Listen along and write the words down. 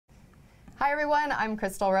Hi everyone, I'm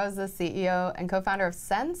Crystal Rose, the CEO and co-founder of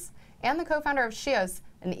Sense and the co-founder of Shios,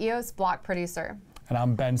 an EOS block producer. And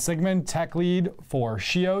I'm Ben Sigmund, tech lead for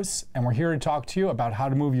Shios, and we're here to talk to you about how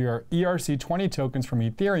to move your ERC-20 tokens from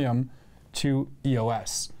Ethereum to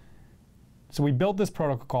EOS. So we built this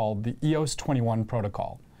protocol called the EOS-21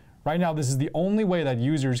 protocol. Right now, this is the only way that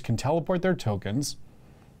users can teleport their tokens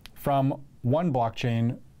from one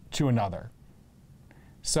blockchain to another.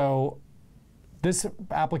 So this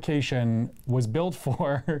application was built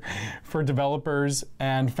for developers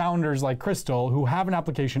and founders like Crystal who have an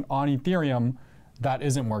application on Ethereum that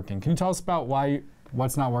isn't working. Can you tell us about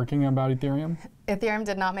what's not working about Ethereum? Ethereum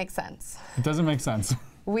did not make sense. It doesn't make sense.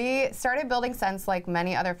 We started building Sense like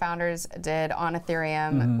many other founders did on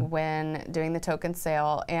Ethereum when doing the token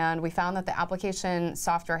sale, and we found that the application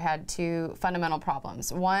software had two fundamental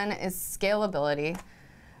problems. One is scalability,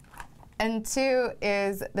 and two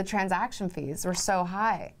is the transaction fees were so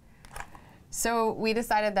high. So we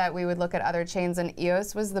decided that we would look at other chains, and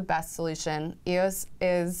EOS was the best solution. EOS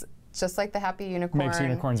is just like the happy unicorn. Makes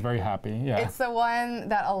unicorns very happy, yeah. It's the one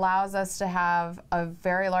that allows us to have a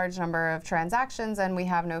very large number of transactions, and we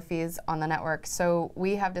have no fees on the network. So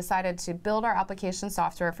we have decided to build our application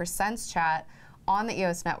software for Sense Chat on the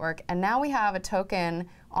EOS network, and now we have a token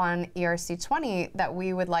on ERC-20 that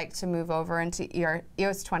we would like to move over into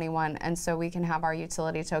EOS-21, and so we can have our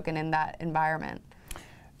utility token in that environment.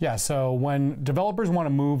 Yeah, so when developers want to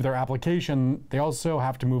move their application, they also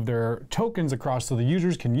have to move their tokens across so the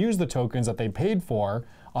users can use the tokens that they paid for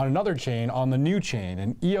on another chain on the new chain.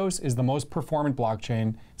 And EOS is the most performant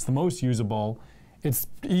blockchain. It's the most usable. It's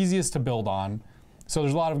easiest to build on. So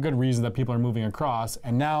there's a lot of good reasons that people are moving across.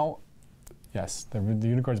 And now, yes, the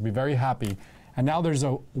unicorns will be very happy. And now there's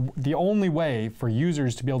the only way for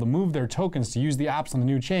users to be able to move their tokens to use the apps on the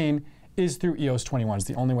new chain is through EOS-21. It's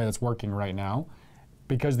the only way that's working right now.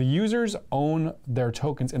 Because the users own their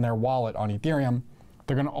tokens in their wallet on Ethereum,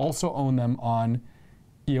 they're going to also own them on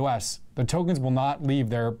EOS. The tokens will not leave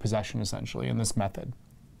their possession, essentially, in this method.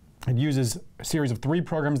 It uses a series of 3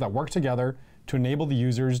 programs that work together to enable the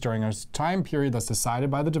users during a time period that's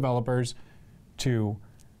decided by the developers to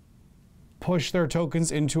push their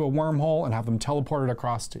tokens into a wormhole and have them teleported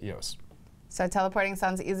across to EOS. So teleporting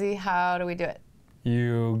sounds easy. How do we do it?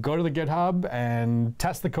 You go to the GitHub and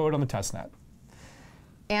test the code on the testnet.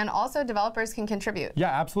 And also, developers can contribute. Yeah,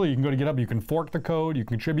 absolutely. You can go to GitHub, you can fork the code, you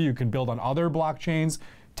can contribute, you can build on other blockchains.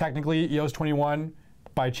 Technically, EOS-21,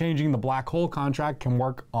 by changing the black hole contract, can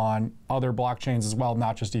work on other blockchains as well,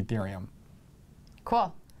 not just Ethereum.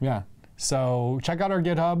 Cool. Yeah. So check out our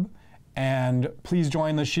GitHub, and please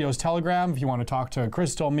join the Shios Telegram if you want to talk to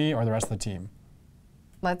Crystal, me, or the rest of the team.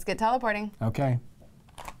 Let's get teleporting. Okay.